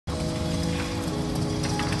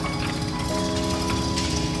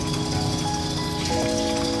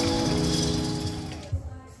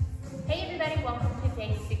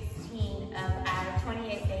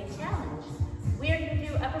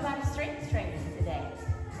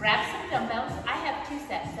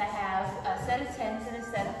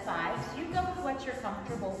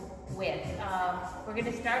We're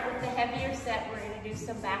gonna start with the heavier set. We're gonna do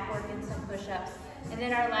some back work and some push-ups. And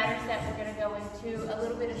then our lighter set, we're gonna go into a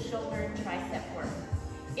little bit of shoulder and tricep work.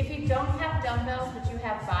 If you don't have dumbbells, but you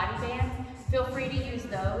have body bands, feel free to use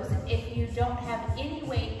those. If you don't have any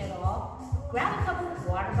weight at all, grab a couple of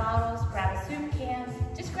water bottles, grab a soup can,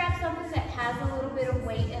 just grab something that has a little bit of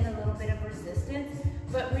weight and a little bit of resistance.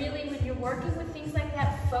 But really, when you're working with things like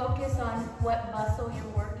that, focus on what muscle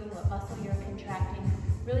you're working, what muscle you're contracting.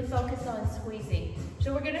 Really focus on squeezing.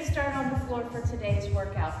 So we're gonna start on the floor for today's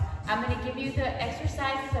workout. I'm gonna give you the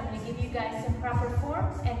exercises, I'm gonna give you guys some proper form,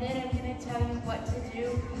 and then I'm gonna tell you what to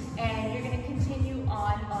do, and you're gonna continue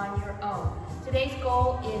on your own. Today's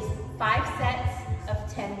goal is 5 sets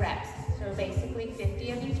of 10 reps. So basically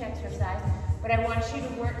 50 of each exercise, but I want you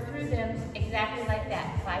to work through them exactly like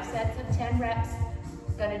that. 5 sets of 10 reps.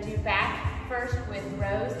 Gonna do back first with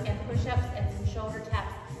rows and push-ups and some shoulder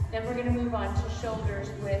taps. Then we're gonna move on to shoulders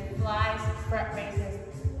with flies, front raises,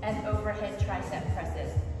 and overhead tricep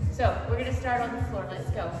presses. So we're gonna start on the floor,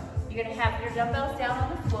 let's go. You're gonna have your dumbbells down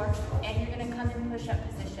on the floor and you're gonna come in push-up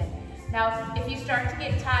position. Now, if you start to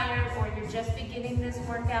get tired or you're just beginning this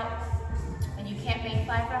workout and you can't make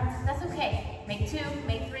 5 rounds, that's okay. Make 2,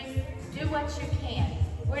 make 3, do what you can.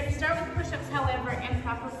 We're gonna start with push-ups, however, in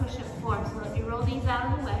proper push-up form. So let me roll these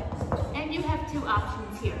out of the way. And you have 2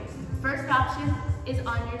 options here. First option is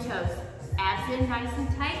on your toes. Abs in nice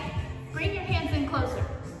and tight. Bring your hands in closer.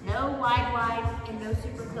 No wide, and no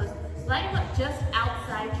super close. Line them up just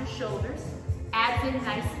outside your shoulders. Abs in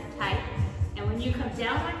nice and tight. And when you come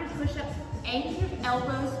down on your push-up, aim your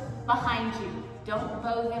elbows behind you. Don't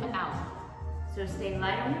bow them out. So stay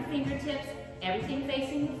light on your fingertips, everything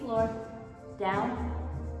facing the floor. Down,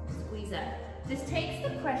 squeeze up. This takes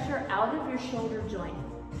the pressure out of your shoulder joint.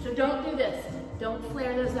 So don't do this. Don't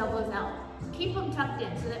flare those elbows out. Keep them tucked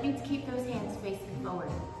in, so that means keep those hands facing forward.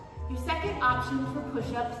 Your second option for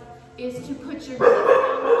push-ups is to put your knees down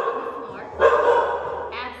on the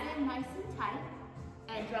floor, abs in nice and tight,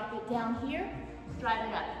 and drop it down here, drive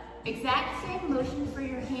it up. Exact same motion for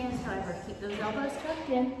your hands, however. Keep those elbows tucked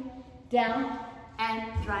in, down,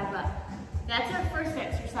 and drive up. That's our first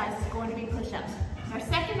exercise, is going to be push-ups. Our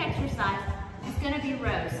second exercise is going to be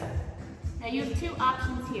rows. Now you have 2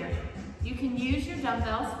 options here. You can use your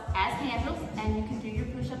dumbbells as handles, and you can do your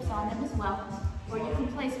push-ups on them as well. Or you can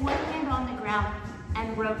place one hand on the ground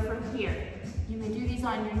and row from here. You may do these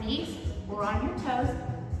on your knees or on your toes,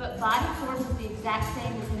 but body form is the exact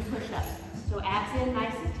same as in push-ups. So abs in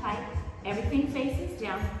nice and tight, everything faces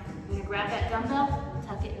down. You're gonna grab that dumbbell,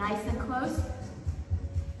 tuck it nice and close,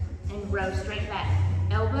 and row straight back.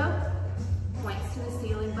 Elbow points to the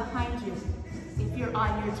ceiling behind you. If you're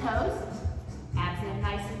on your toes, abs in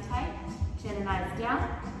nice and tight, chin and eyes down,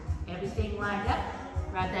 everything lined up.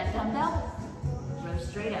 Grab that dumbbell, row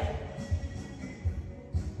straight up.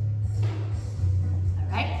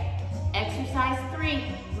 All right, exercise 3,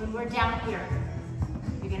 when we're down here.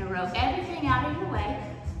 You're gonna row everything out of your way.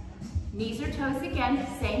 Knees or toes again,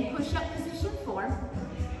 same push-up position form.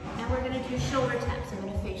 And we're gonna do shoulder taps. I'm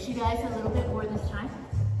gonna face you guys a little bit more this time.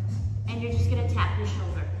 And you're just gonna tap your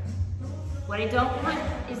shoulder. What I don't want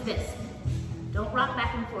is this. Don't rock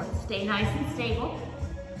back and forth. Stay nice and stable.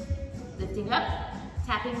 Lifting up,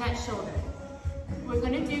 tapping that shoulder. We're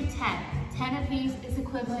gonna do 10. 10 of these is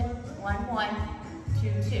equivalent 1, 1,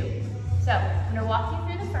 2, 2. So I'm gonna walk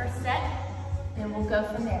you through the first set, then we'll go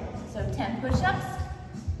from there. So 10 push-ups,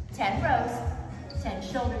 10 rows, 10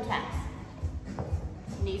 shoulder taps.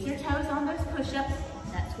 Knees or toes on those push-ups.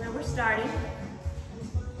 That's where we're starting.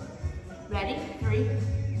 Ready? 3,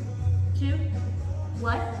 2,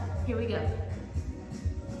 1. Here we go.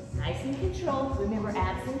 Nice and controlled. Remember,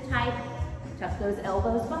 abs in tight. Tuck those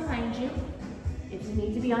elbows behind you. If you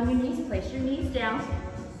need to be on your knees, place your knees down.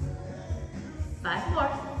 5 more.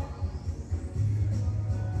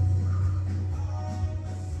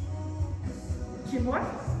 2 more.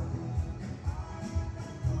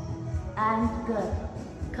 And good.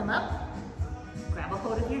 Come up. Grab a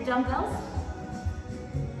hold of your dumbbells.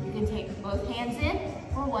 You can take both hands in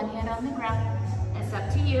or one hand on the ground. That's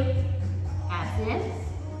up to you. Abs in.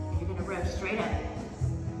 You're gonna row straight up.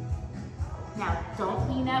 Now, don't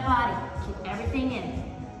lean that body. Keep everything in.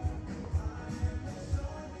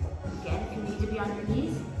 Again, if you need to be on your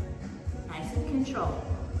knees, nice and controlled.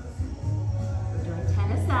 We're doing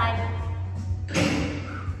 10 aside.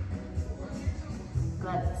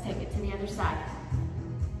 Good, let's take it to the other side.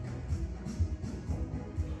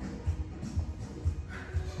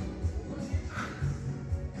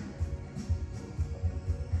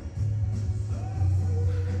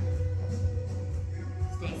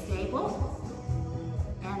 Stay stable.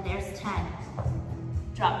 And there's 10.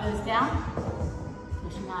 Drop those down.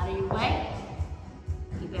 out of your way.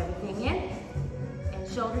 Keep everything in.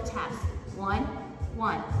 And shoulder taps. 1,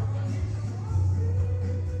 1.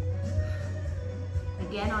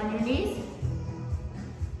 Again on your knees.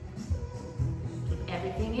 Keep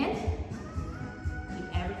everything in.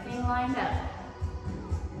 Keep everything lined up.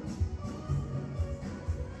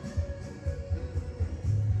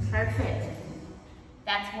 Perfect.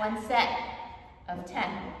 That's one set of 10.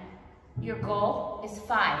 Your goal is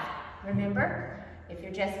 5. Remember, if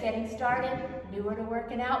you're just getting started, newer to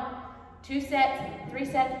working out, 2 sets, 3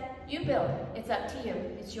 sets, you build. It's up to you.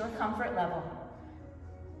 It's your comfort level.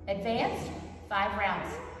 Advanced, 5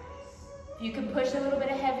 rounds. If you can push a little bit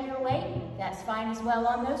of heavier weight, that's fine as well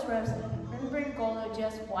on those rows. Remember your goal to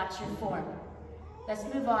just watch your form. Let's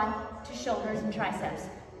move on to shoulders and triceps.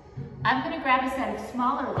 I'm going to grab a set of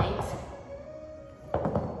smaller weights.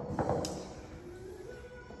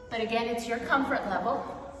 But again, it's your comfort level.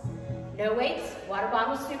 No weights, water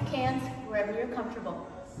bottles, soup cans, wherever you're comfortable.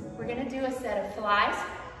 We're going to do a set of flies,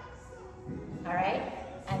 all right?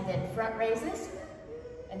 And then front raises,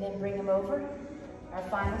 and then bring them over. Our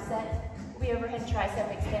final set will be overhead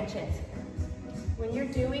tricep extensions. When you're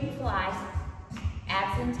doing flies,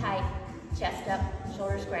 abs in tight, chest up,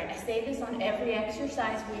 shoulders squared. I say this on every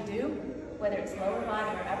exercise we do, whether it's lower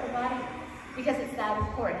body or upper body, because it's that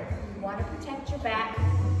important. You want to protect your back,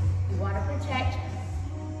 you want to protect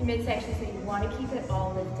your midsection, so you want to keep it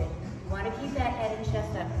all lifted. You want to keep that head and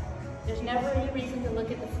chest up. There's never any reason to look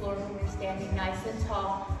at the floor when you're standing nice and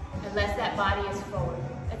tall, unless that body is forward.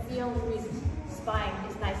 That's the only reason. Spine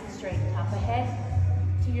is nice and straight. Top of head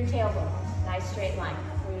to your tailbone. Nice straight line.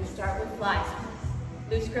 We're going to start with flies.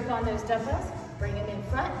 Loose grip on those dumbbells. Bring them in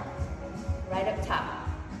front, right up top,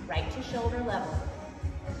 right to shoulder level.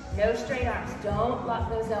 No straight arms. Don't lock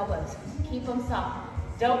those elbows. Keep them soft.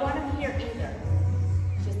 Don't want them here either.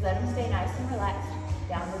 Just let them stay nice and relaxed.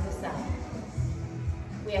 Down to the side.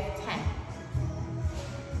 We have 10.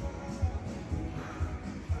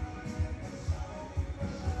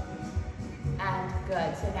 And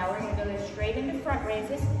good. So now we're going to go straight into front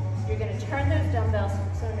raises. You're going to turn those dumbbells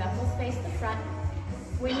so knuckles face the front.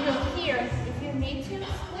 When you're here, if you need to,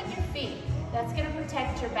 split your feet. That's going to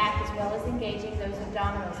protect your back as well as engaging those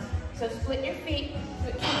abdominals. So split your feet so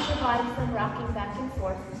it keeps your body from rocking back and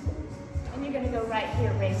forth. And you're going to go right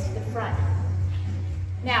here, raise to the front.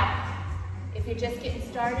 Now, if you're just getting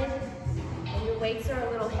started and your weights are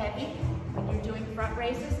a little heavy when you're doing front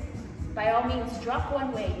raises, by all means, drop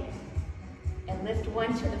one weight and lift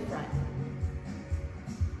one to the front.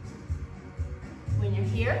 When you're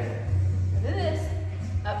here, look at this,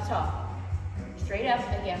 up tall. Straight up,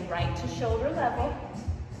 again, right to shoulder level.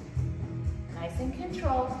 Nice and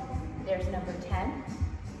controlled. There's number 10.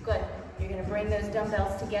 Good. You're going to bring those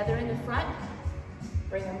dumbbells together in the front.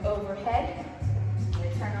 Bring them overhead. You're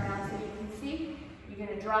going to turn around so you can see. You're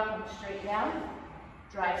going to drop them straight down.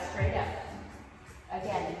 Drive straight up.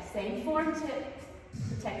 Again, same form to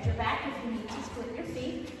protect your back if you need to split your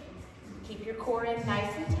feet. Keep your core in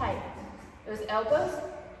nice and tight. Those elbows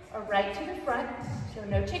are right to the front, so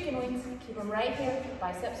no chicken wings. Keep them right here,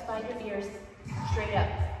 biceps by your ears, straight up.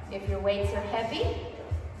 If your weights are heavy,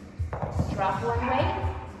 drop one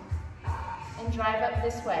weight and drive up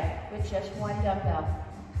this way with just one dumbbell.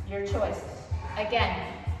 Your choice.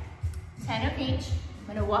 Again, 10 of each.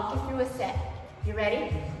 I'm gonna walk you through a set. You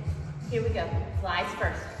ready? Here we go. Flies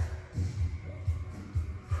first.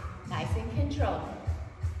 Nice and controlled.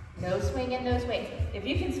 No swinging those weights. If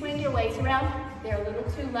you can swing your weights around, they're a little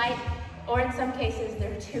too light, or in some cases,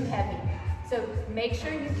 they're too heavy. So make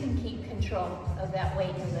sure you can keep control of that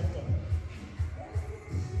weight you're lifting.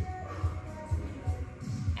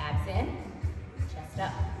 Abs in, chest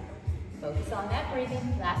up. Focus on that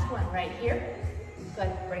breathing. Last one right here.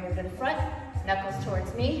 Good. Bring them to the front. Knuckles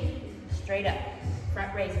towards me. Straight up.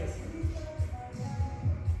 Front raises.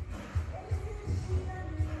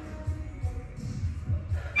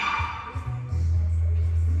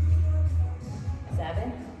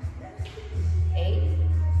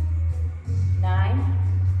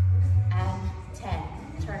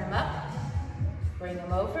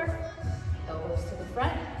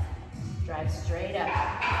 Straight up.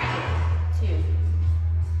 2,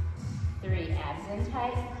 3, abs in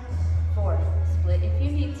tight. 4, split if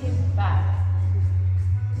you need to. 5,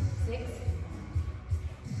 6,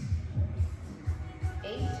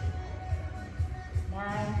 8,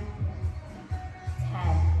 9,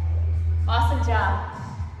 10. Awesome job.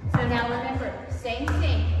 So now remember, same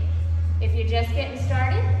thing. If you're just getting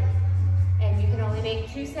started and you can only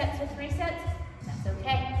make 2 sets or 3 sets, that's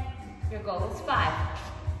okay. Your goal is 5.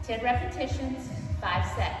 10 repetitions, 5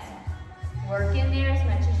 sets. Work in there as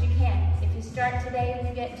much as you can. If you you start today and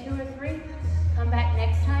you get 2 or 3, come back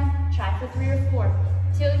next time, try for 3 or 4,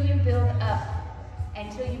 till you build up,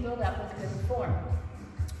 with good form.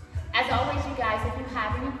 As always, you guys, if you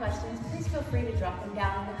have any questions, please feel free to drop them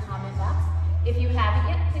down in the comment box. If you haven't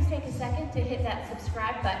yet, please take a second to hit that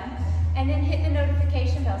subscribe button and then hit the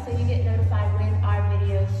notification bell so you get notified when our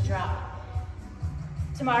videos drop.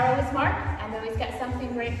 Tomorrow is Mark. I know he's got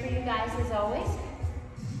something great for you guys as always.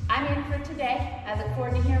 I'm in for today. I look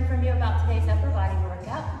forward to hearing from you about today's upper body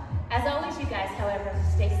workout. As always, you guys, however,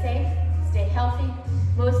 stay safe, stay healthy.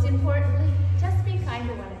 Most importantly, just be kind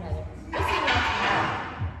to one another.